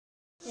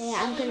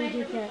I'm gonna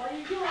do the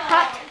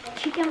hot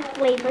chicken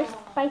flavor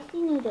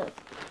spicy noodles.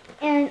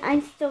 And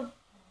I'm still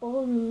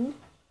boiling.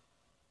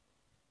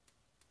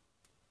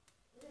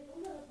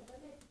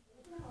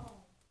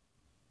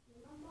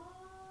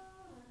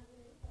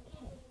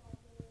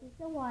 Here's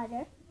the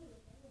water.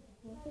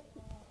 Here's the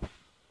heat.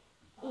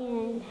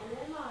 And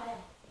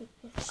take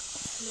this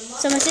off.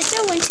 So my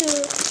sister went to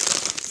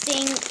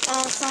sing a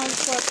song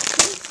for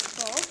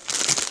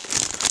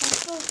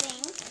peaceful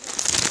thing.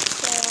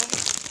 So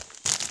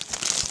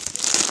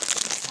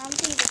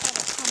something to have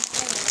a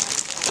campfire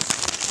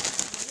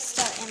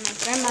start in my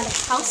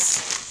grandmother's house.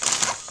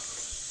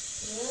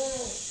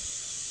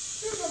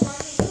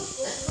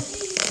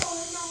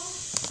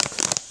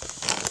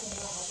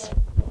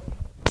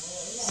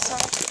 So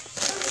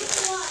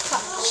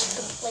hot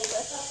chicken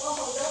flavor.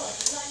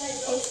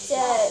 It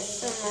says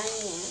some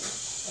onion.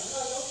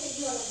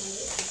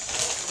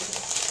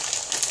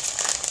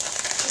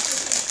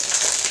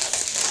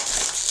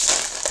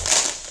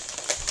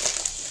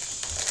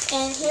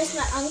 And here's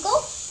my uncle.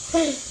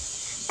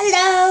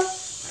 Hello.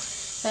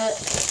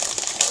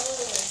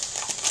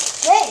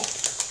 Hey.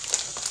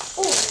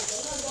 Oh.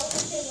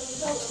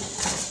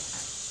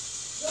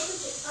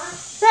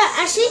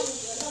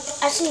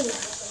 Actually.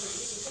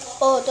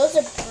 Oh, those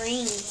are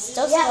brains.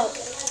 Those are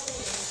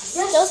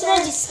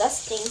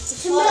disgusting. So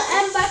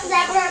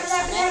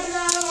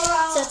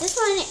this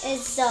one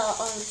is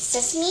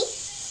sesame,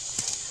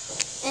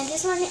 and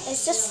this one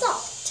is just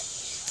salt.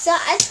 So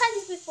I tried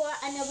this before,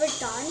 I never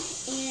done,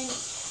 and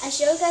I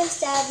show you guys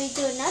that we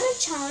do another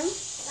charm.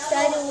 So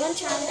I do one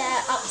charm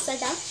that upside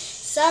down.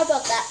 Sorry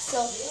about that.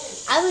 So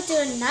I will do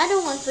another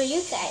one for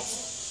you guys.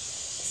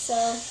 So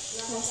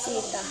let's see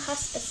if the hot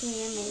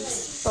specimen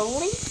is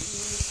rolling.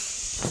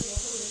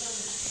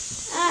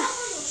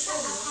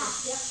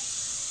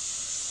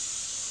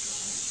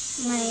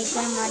 My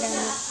grandmother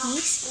made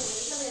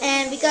these,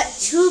 and we got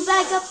 2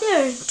 bags up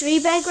there, 3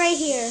 bags right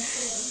here.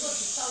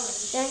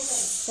 That's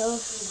so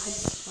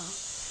wonderful.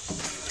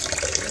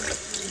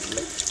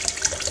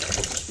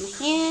 Wash my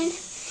hand.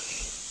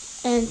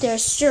 And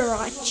there's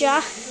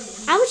sriracha.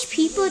 How much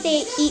people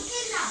they eat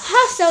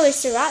hot sauce with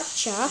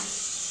sriracha?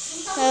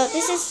 So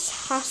this is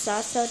hot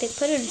sauce, so they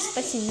put it in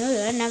spicy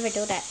noodle. I never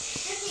do that.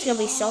 It's gonna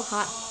be so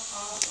hot.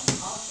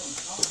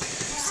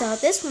 So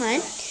this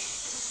one,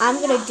 I'm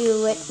gonna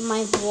do with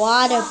my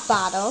water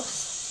bottle.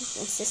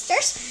 My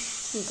sisters,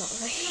 and go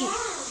right here.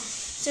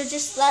 So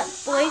just let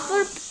boil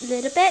for a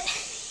little bit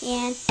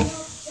and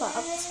fill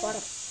up this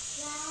water.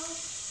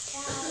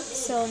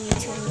 So I need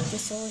to move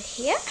this over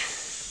here.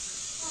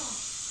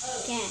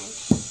 Again.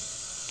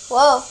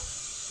 Whoa.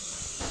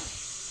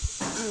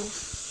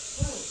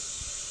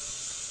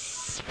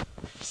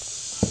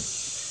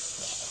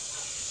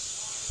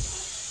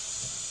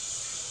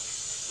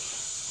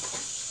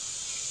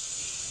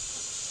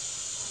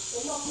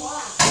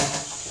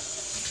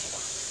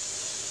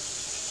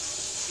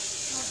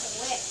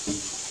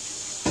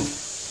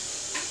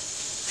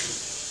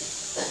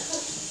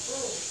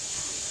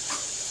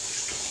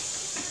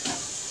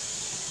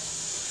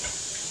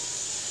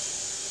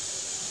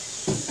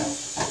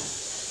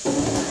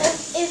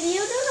 If you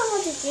don't know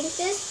how to drink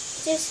this,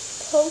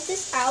 just pull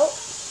this out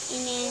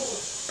and then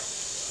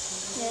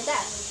do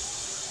that.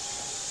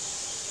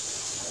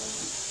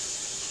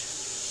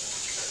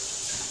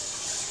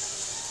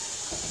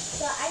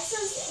 So I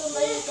saw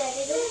somebody that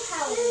they don't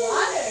have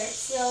water,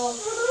 so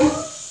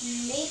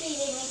maybe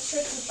they make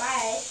sure to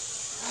buy it.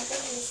 I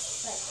think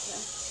it's like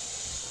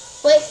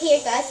wait here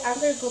guys, I'm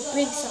gonna go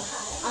bring some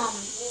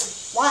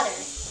water.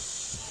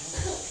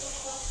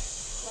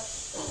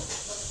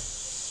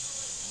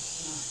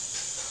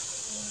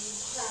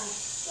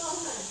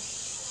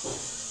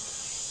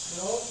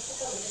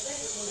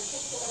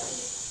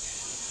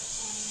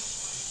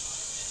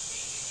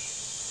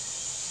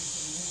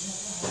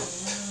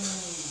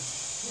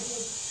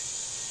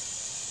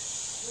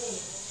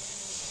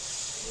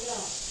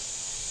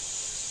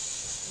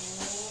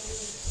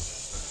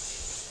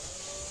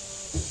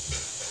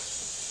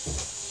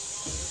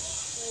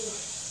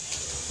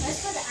 Let's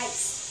put the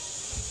ice.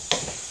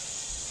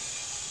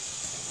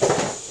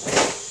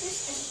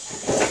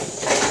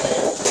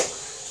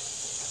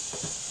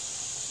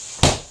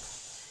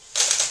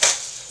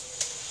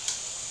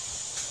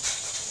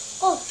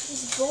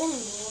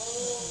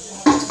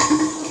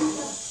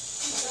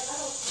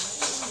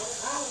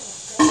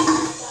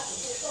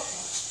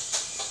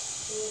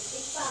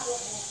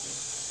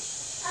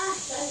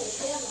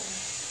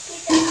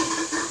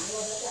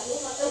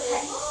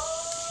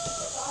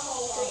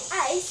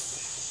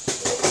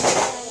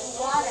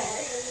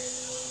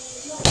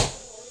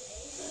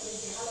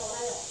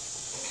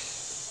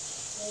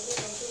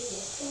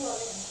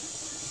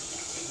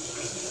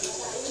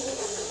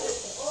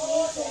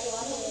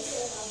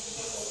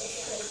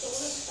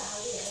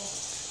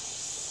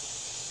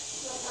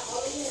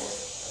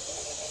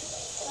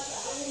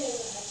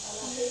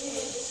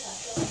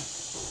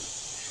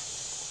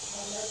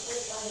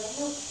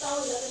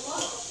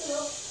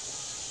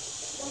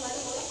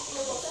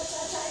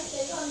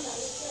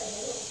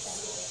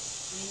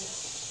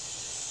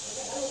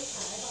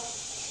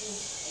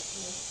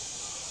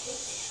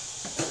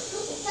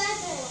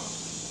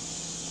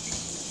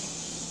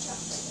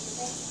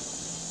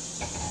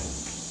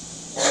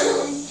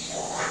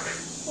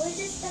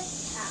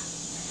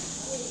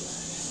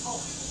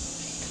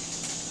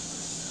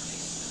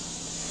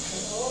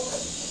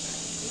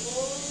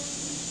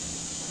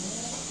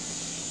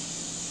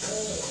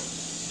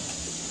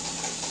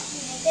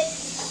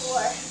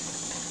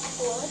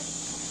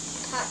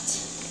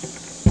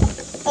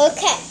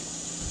 Okay.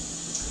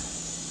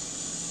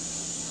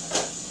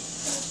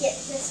 Get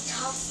this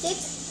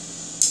chopstick.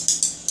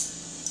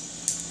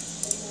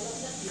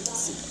 Let's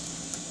see.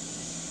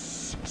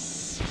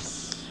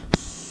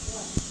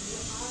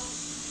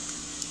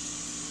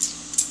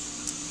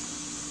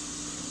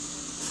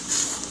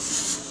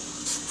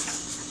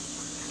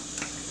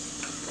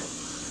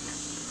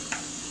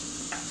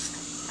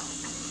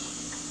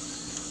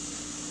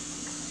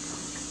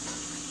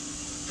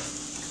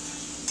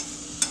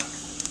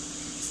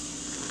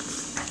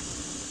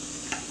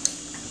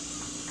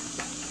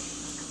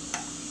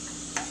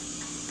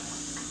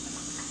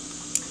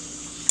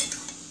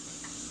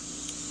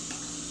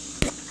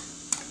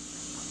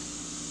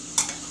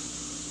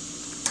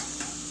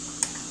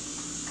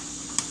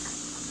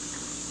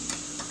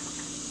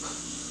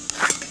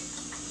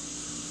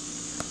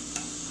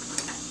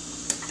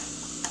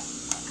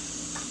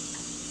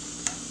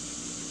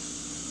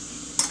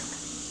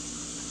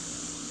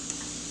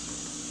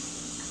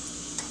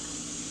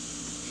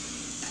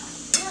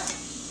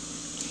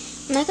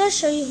 I'm not gonna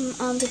show you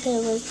because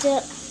it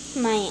was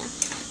my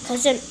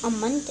cousin on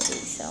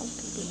Monday, so I'll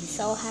be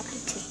so happy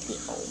to be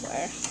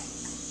over.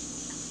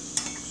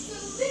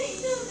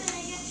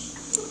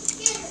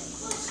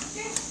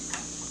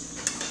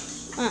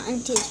 My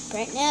auntie's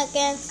pregnant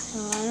again, so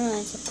I don't know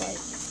what's the point.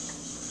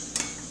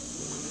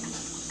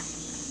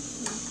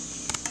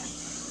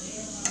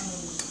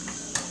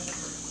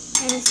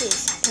 Let me see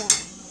this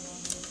point.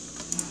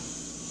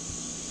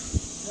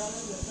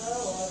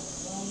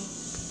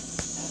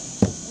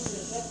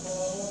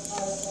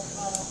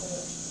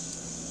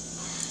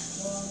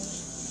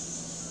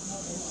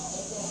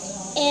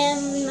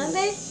 And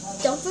remember,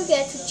 don't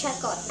forget to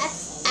check out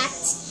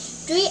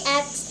X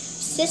 3X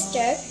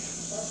Sister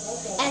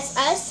as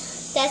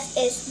Us. That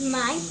is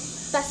my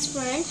best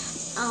friend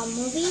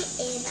movie,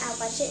 and I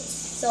watch it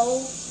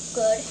so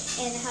good,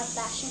 and I have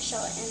fashion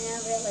show, and I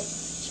really like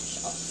fashion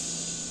show.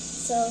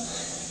 So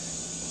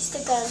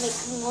still gonna make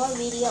more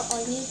video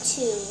on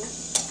YouTube.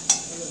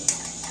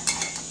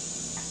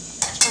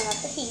 Turn up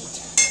the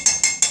heat.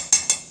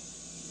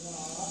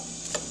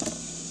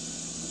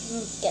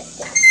 Get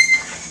this.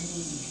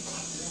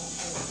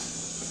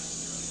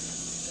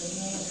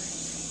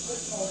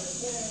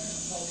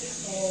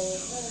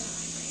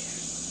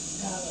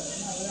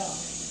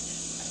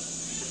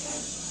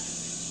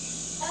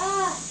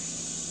 Ah.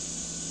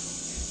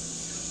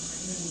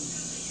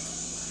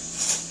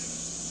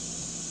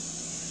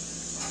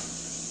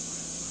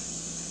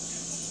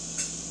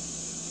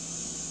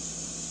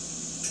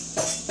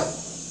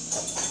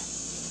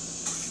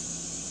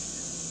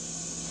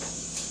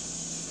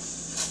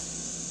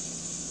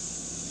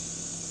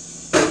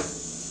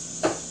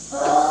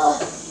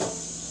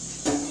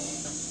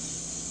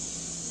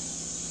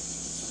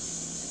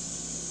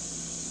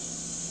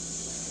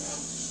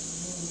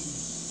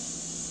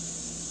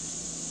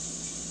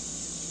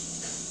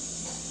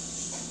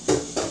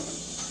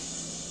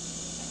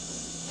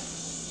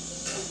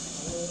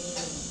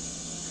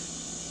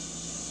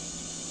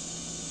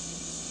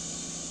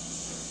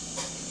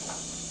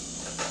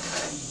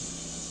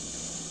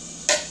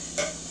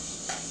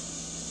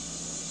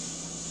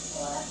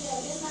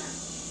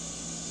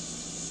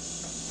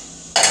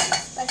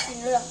 Spicy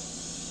noodle.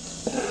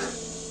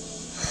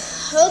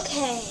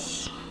 Okay.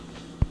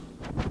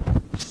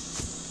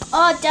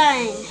 All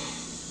done.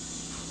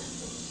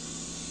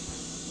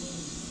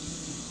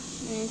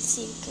 Let's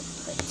see if we can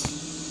put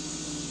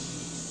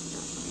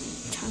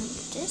turn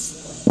this.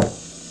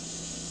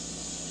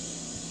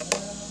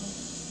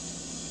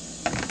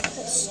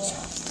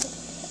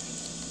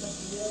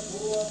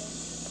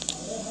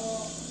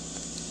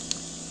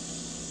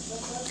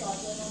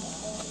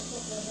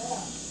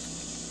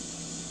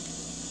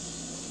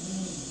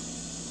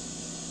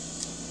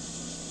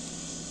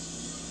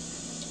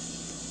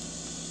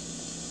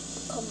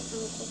 Come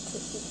over to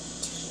it.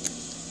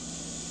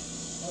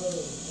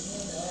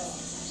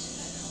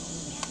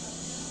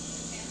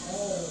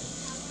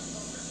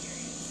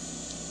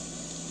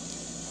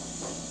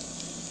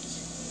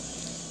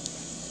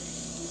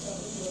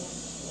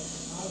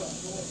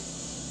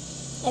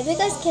 If you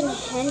guys can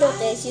handle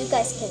this, you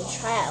guys can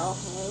try it at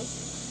home.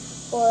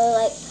 Or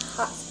like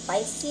hot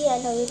spicy. I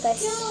know you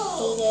guys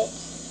hate it.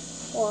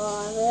 Or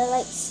I really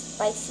like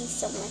spicy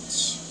so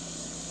much.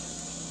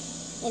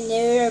 And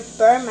it will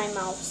burn my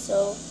mouth,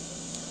 so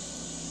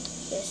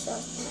here's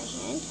sauce in my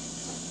hand.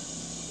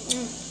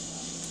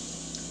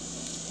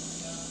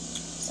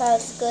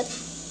 Sauce is good.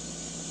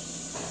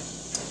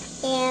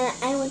 And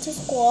I went to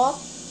school.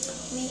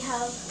 We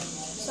have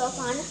so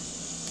fun.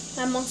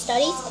 My mom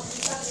studies,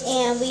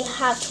 and we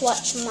have to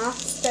watch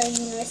Monster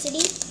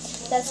University.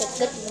 That's a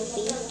good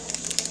movie.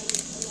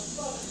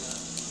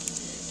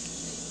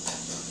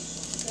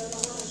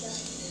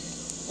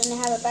 And I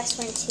have a best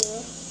friend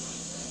too.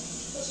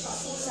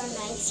 She's so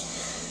nice.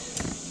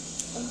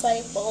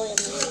 Somebody bullied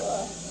me,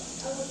 but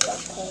it's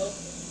okay.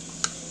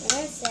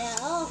 Where's that?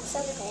 Oh, it's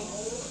okay.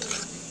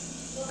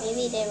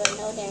 Maybe they will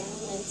know that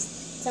when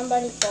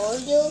somebody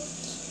bullied you,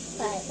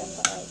 like,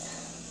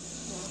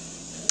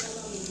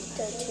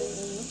 go to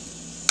me.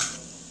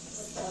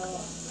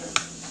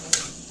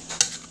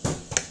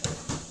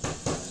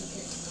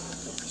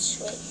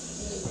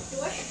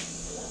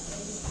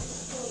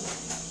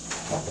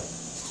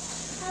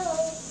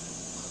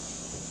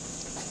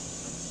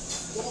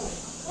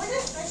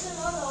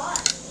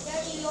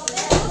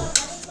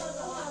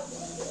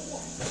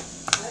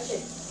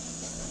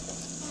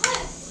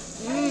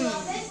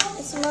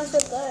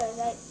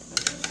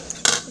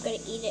 try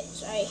to eat it.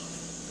 Sorry.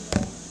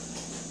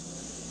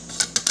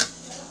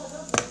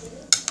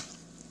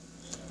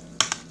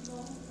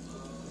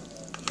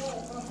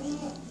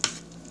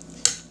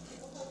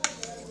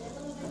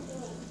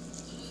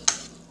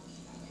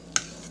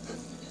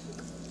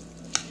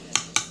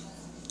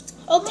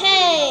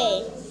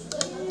 Okay.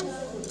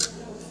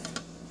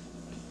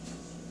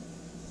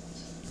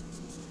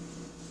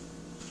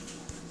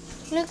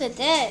 Look at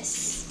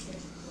this.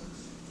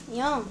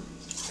 Yum.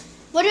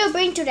 What do you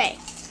bring today?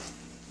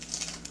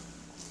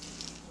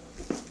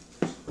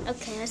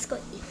 Okay, let's go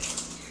eat.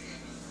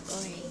 Go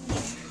right here.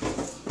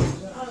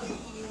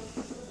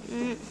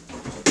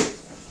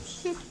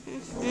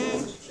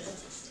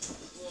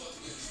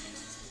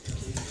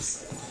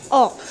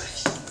 Oh.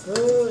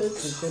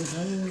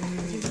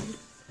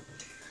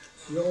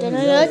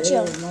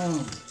 Derecho.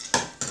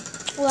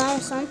 Wow,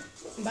 son.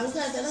 Bán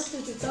ra cho nó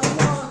kêu chị tao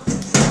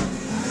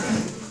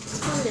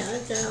không nhớ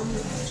cho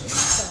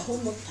hôm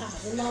một thả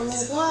cái non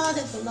quá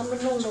thì tụi nó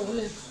mới nôn đủ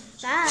nè.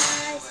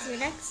 Bye. See you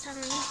next time.